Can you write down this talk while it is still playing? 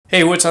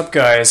Hey, what's up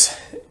guys?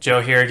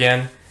 Joe here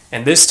again,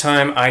 and this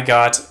time I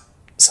got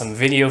some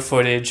video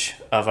footage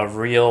of a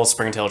real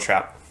springtail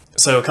trap.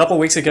 So a couple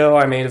weeks ago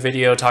I made a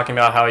video talking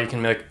about how you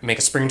can make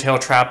a springtail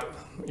trap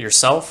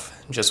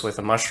yourself, just with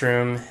a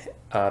mushroom,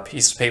 a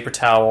piece of paper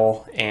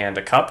towel, and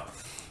a cup.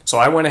 So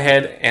I went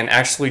ahead and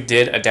actually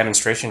did a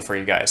demonstration for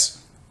you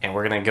guys, and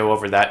we're going to go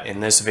over that in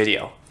this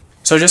video.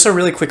 So just a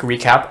really quick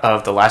recap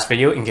of the last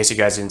video in case you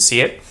guys didn't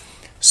see it.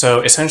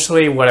 So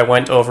essentially what I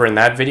went over in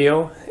that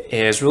video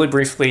is really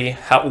briefly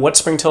what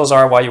springtails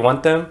are, why you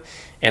want them,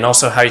 and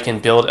also how you can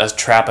build a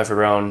trap of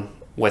your own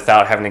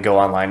without having to go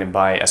online and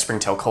buy a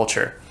springtail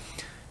culture.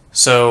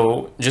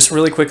 So just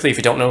really quickly, if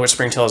you don't know what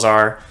springtails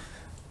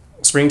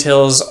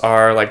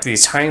are like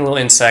these tiny little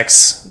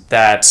insects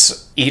that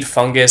eat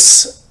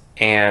fungus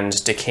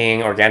and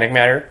decaying organic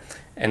matter,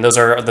 and those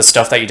are the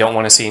stuff that you don't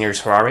want to see in your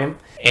terrarium.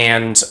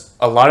 And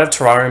a lot of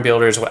terrarium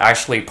builders will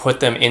actually put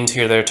them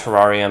into their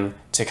terrarium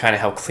to kind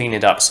of help clean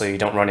it up so you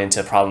don't run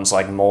into problems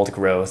like mold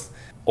growth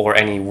or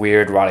any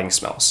weird rotting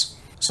smells.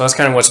 So that's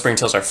kind of what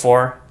springtails are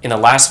for. In the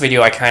last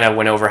video I kind of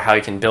went over how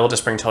you can build a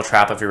springtail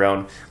trap of your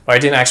own, but I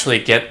didn't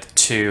actually get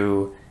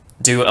to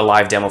do a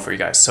live demo for you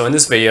guys. So in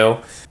this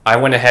video I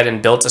went ahead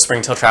and built a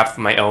springtail trap of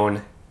my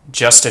own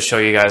just to show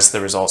you guys the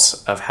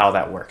results of how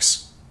that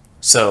works.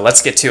 So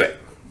let's get to it.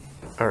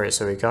 Alright,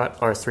 so we got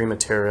our three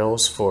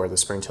materials for the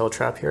springtail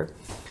trap here.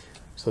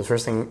 So the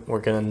first thing we're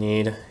going to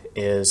need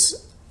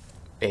is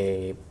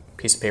a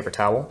piece of paper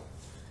towel.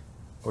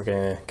 We're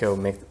going to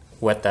go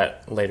wet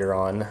that later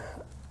on.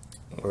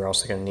 We're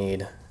also going to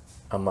need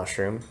a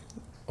mushroom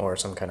or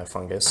some kind of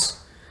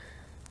fungus.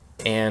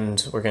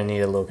 And we're going to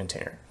need a little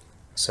container.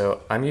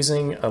 So I'm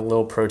using a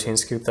little protein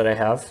scoop that I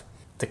have.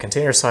 The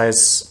container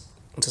size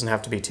doesn't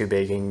have to be too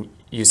big. You can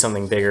use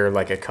something bigger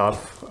like a cup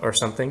or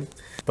something.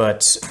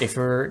 But if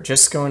we're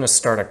just going to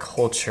start a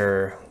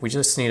culture, we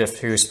just need a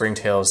few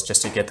springtails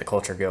just to get the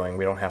culture going.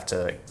 We don't have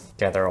to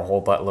gather a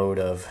whole buttload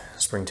of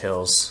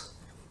springtails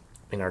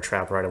in our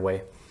trap right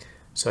away.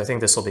 So I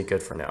think this will be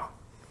good for now.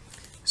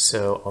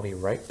 So I'll be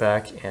right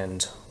back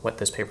and wet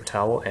this paper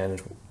towel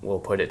and we'll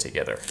put it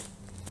together.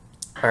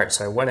 Alright,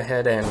 so I went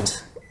ahead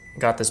and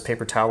got this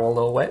paper towel a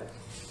little wet.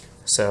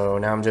 So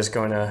now I'm just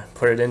going to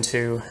put it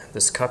into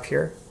this cup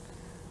here.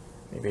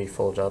 Maybe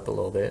fold it up a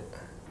little bit.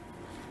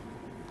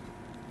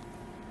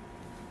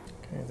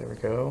 Okay, there we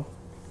go.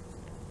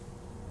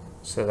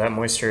 So that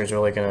moisture is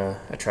really going to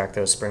attract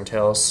those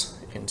springtails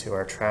into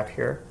our trap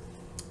here.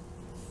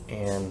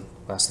 And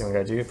last thing we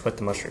got to do, put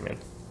the mushroom in.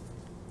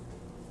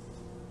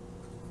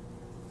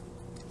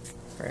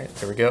 Alright,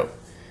 there we go.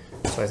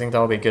 So I think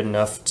that'll be good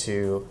enough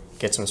to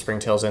get some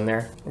springtails in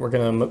there. We're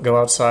going to go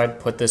outside,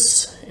 put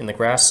this in the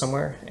grass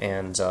somewhere,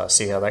 and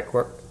see how that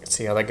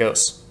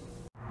goes.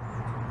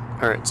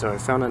 Alright, so I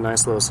found a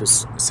nice little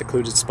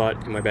secluded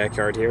spot in my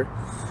backyard here.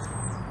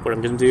 What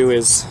I'm going to do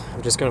is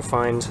I'm just going to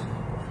find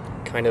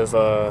kind of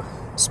a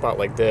spot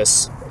like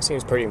this. It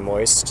seems pretty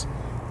moist,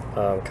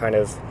 kind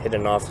of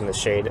hidden off in the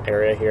shade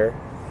area here.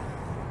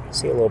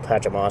 See a little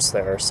patch of moss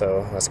there,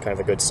 so that's kind of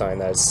a good sign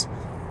that it's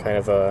kind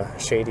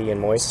of shady and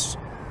moist.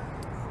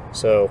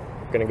 So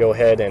I'm going to go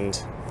ahead and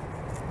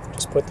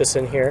just put this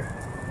in here.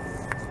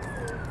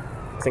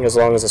 I think as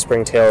long as the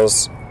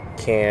springtails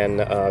can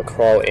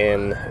crawl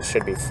in, it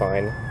should be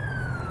fine.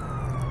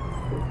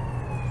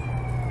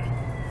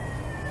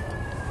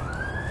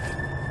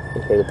 You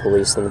can hear the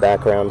police in the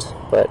background,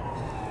 but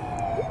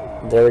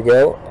there we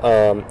go.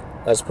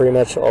 That's pretty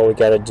much all we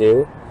gotta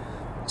do.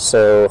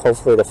 So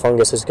hopefully the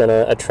fungus is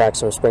gonna attract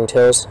some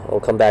springtails. We'll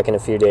come back in a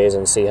few days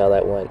and see how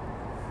that went.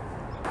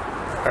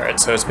 Alright,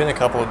 so it's been a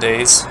couple of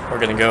days. We're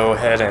gonna go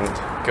ahead and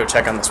go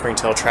check on the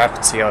springtail trap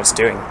and see how it's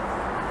doing.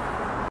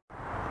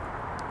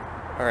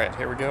 Alright,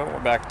 here we go. We're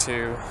back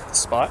to the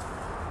spot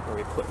where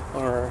we put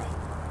our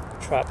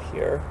trap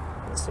here.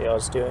 Let's see how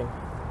it's doing.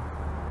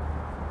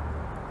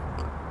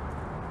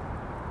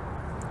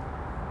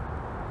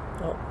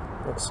 Oh,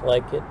 looks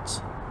like we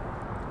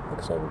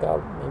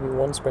got maybe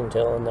one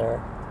springtail in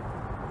there.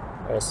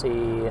 I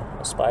see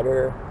a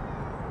spider.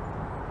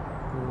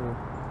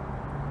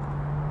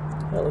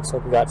 It looks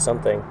like we got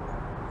something.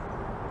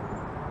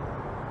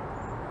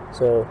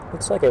 So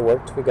looks like it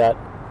worked. We got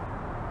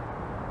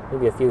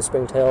maybe a few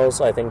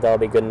springtails. I think that'll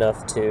be good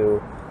enough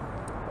to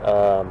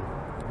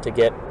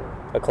get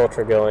a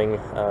culture going,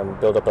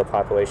 build up a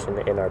population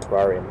in our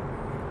terrarium.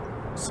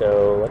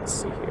 So let's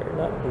see here.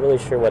 Not really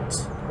sure what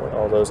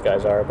all those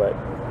guys are, but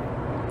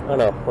I don't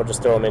know. We'll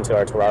just throw them into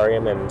our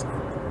terrarium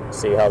and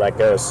see how that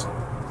goes.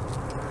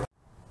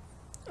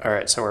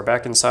 Alright, so we're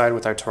back inside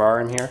with our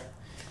terrarium here.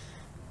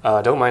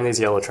 Don't mind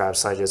these yellow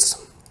traps. I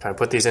just kind of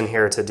put these in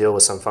here to deal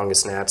with some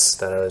fungus gnats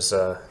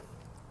that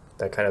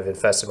kind of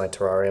infested my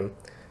terrarium.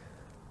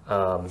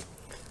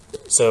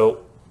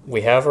 So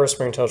we have our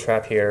springtail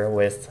trap here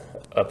with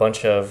a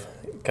bunch of,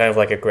 kind of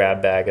like a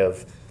grab bag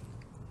of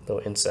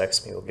little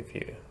insects. Maybe we'll give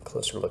you a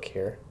closer look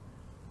here.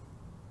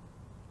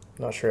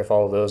 Not sure if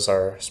all of those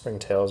are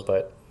springtails,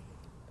 but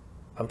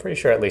I'm pretty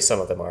sure at least some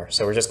of them are.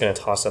 So we're just going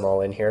to toss them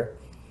all in here.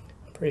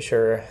 I'm pretty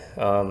sure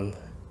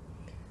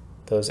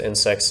the those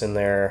insects in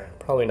there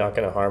probably not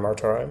going to harm our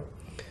terrarium.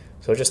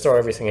 So just throw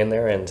everything in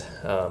there and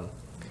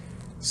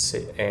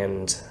see.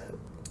 And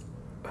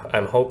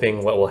I'm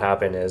hoping what will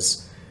happen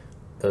is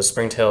those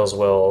springtails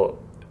will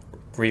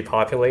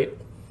repopulate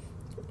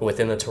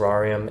within the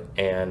terrarium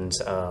and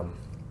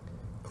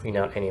clean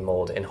out any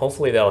mold. And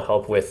hopefully that'll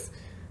help with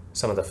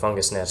some of the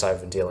fungus gnats I've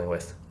been dealing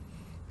with.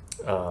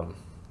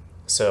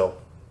 So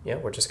yeah,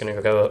 we're just going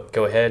to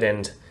go ahead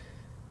and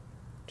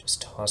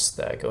just toss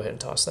that. Go ahead and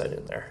toss that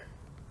in there.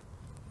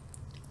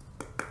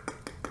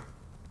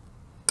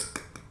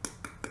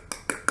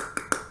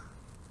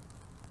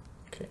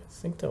 Okay, I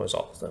think that was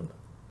all of them.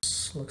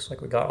 Looks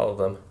like we got all of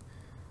them.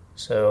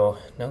 So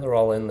now they're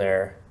all in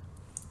there.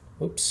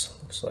 Oops,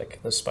 looks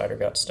like the spider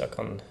got stuck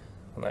on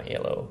that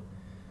yellow,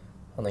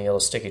 on the yellow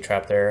sticky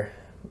trap there.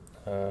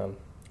 I don't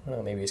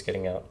know, maybe he's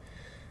getting out.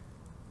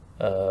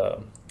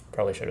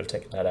 Probably should have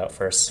taken that out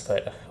first,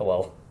 but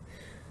oh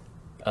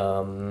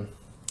well.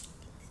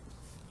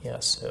 Yeah,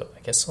 so I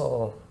guess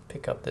I'll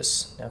pick up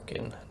this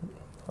napkin.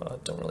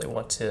 Don't really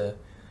want to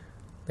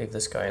leave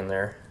this guy in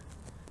there.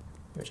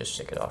 Let me just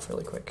shake it off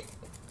really quick.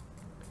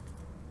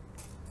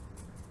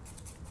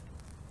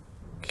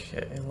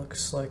 Okay,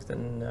 looks like the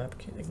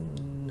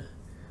napkin.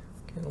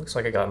 Okay, looks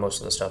like I got most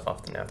of the stuff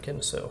off the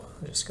napkin, so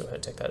I'll just go ahead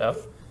and take that out.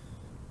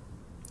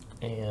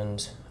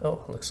 And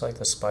oh, looks like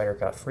the spider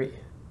got free.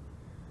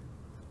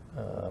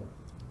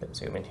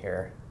 Zoom in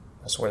here.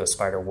 That's where the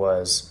spider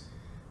was,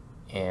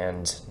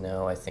 and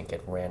now I think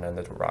it ran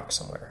under the rock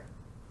somewhere.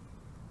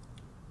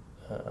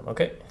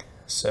 Okay,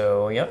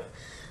 so yep.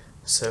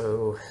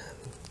 So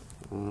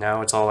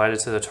now it's all added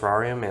to the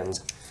terrarium, and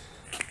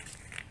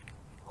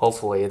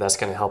hopefully that's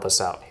going to help us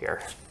out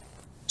here.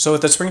 So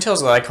with the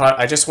springtails that I caught,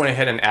 I just went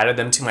ahead and added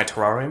them to my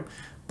terrarium.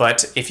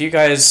 But if you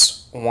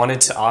guys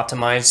wanted to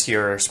optimize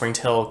your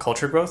springtail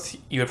culture growth,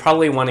 you would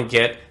probably want to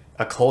get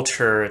a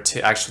culture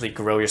to actually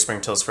grow your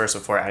springtails first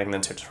before adding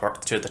them to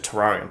the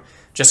terrarium,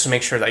 just to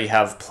make sure that you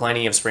have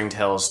plenty of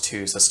springtails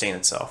to sustain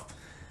itself.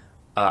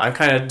 I'm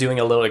kind of doing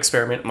a little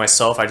experiment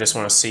myself. I just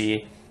want to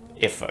see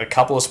if a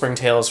couple of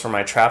springtails from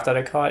my trap that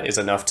I caught is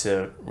enough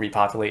to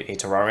repopulate a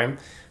terrarium.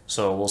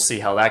 So we'll see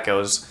how that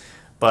goes.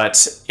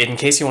 But in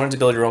case you wanted to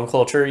build your own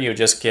culture, you would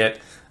just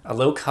get a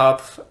little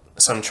cup,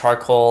 some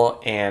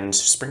charcoal, and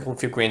sprinkle a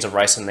few grains of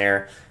rice in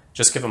there.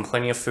 Just give them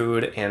plenty of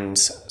food and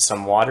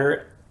some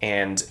water,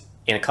 and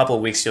in a couple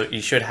of weeks you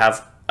should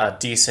have a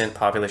decent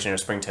population of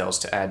springtails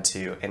to add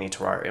to any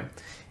terrarium.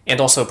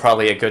 And also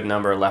probably a good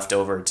number left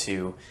over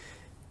to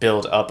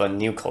build up a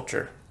new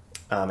culture,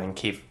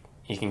 and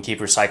you can keep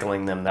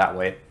recycling them that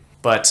way.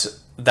 But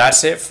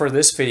that's it for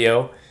this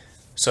video.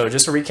 So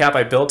just to recap,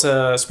 I built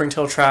a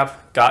springtail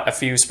trap, got a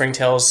few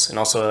springtails and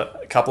also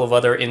a couple of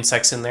other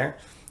insects in there.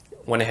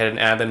 Went ahead and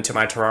added them to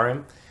my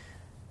terrarium.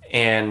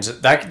 And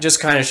that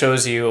just kind of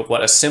shows you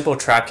what a simple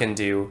trap can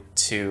do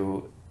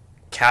to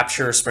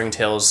capture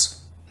springtails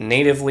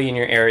natively in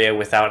your area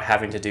without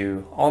having to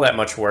do all that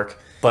much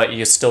work, but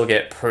you still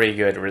get pretty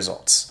good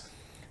results.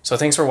 So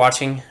thanks for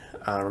watching.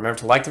 Remember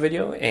to like the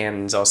video,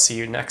 and I'll see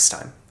you next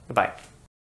time. Goodbye.